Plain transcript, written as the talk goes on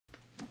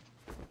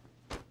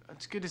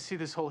It's good to see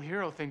this whole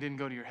hero thing didn't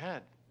go to your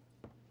head.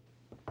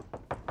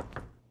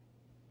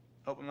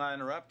 Hope I'm not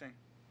interrupting.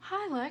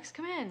 Hi, Lex.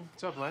 Come in.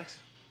 What's up, Lex?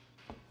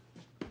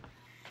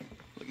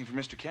 Looking for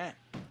Mr. Kent.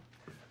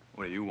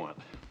 What do you want?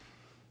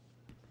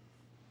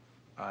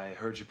 I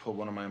heard you pulled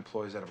one of my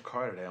employees out of a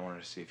car today. I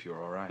wanted to see if you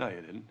were all right. No,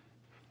 you didn't.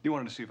 You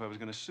wanted to see if I was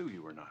going to sue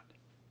you or not.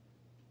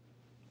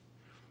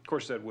 Of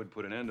course, that would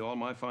put an end to all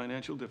my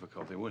financial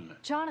difficulty, wouldn't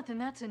it? Jonathan,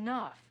 that's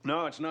enough.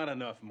 No, it's not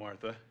enough,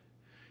 Martha.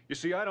 You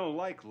see, I don't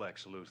like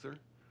Lex Luthor.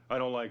 I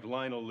don't like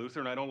Lionel Luthor,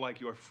 and I don't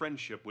like your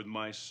friendship with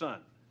my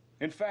son.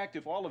 In fact,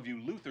 if all of you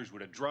Luthors were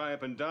to dry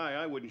up and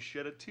die, I wouldn't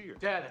shed a tear.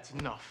 Dad, that's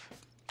enough.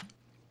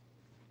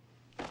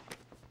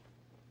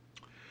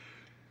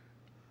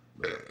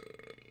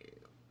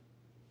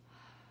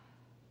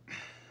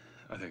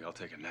 I think I'll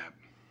take a nap.